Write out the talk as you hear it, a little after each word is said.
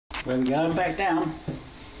Where we going? Back down.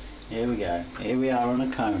 Here we go. Here we are on a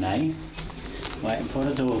Kone. Waiting for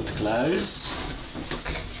the door to close.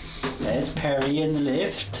 There's Perry in the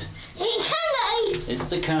lift. It's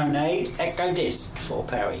the Kone Echo Disc for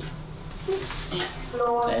Perry.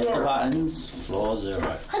 There's the buttons. Floor 0.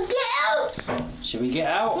 Get out! Should we get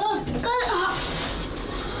out? Go up!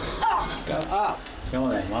 Go up. Come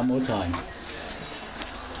on then, one more time.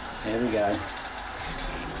 Here we go.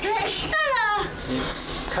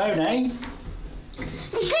 It's Kone.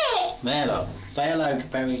 There, look. Say hello,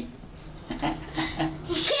 Perry.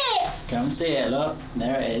 Come and see it, look.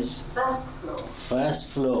 There it is. First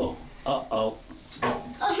floor. Uh-oh.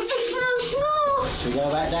 Should we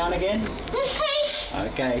go back down again?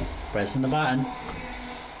 Okay. Pressing the button.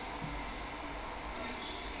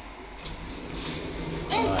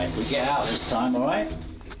 Alright, we get out this time, alright?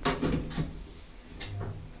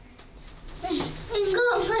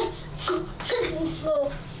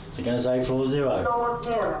 Is it going to say floor 0?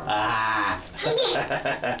 Ah!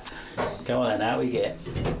 Come on then, out we get.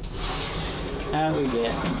 Out we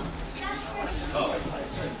get.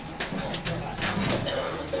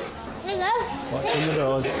 Watching the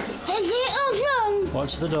doors.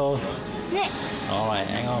 Watch the door. Alright,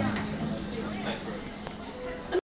 hang on.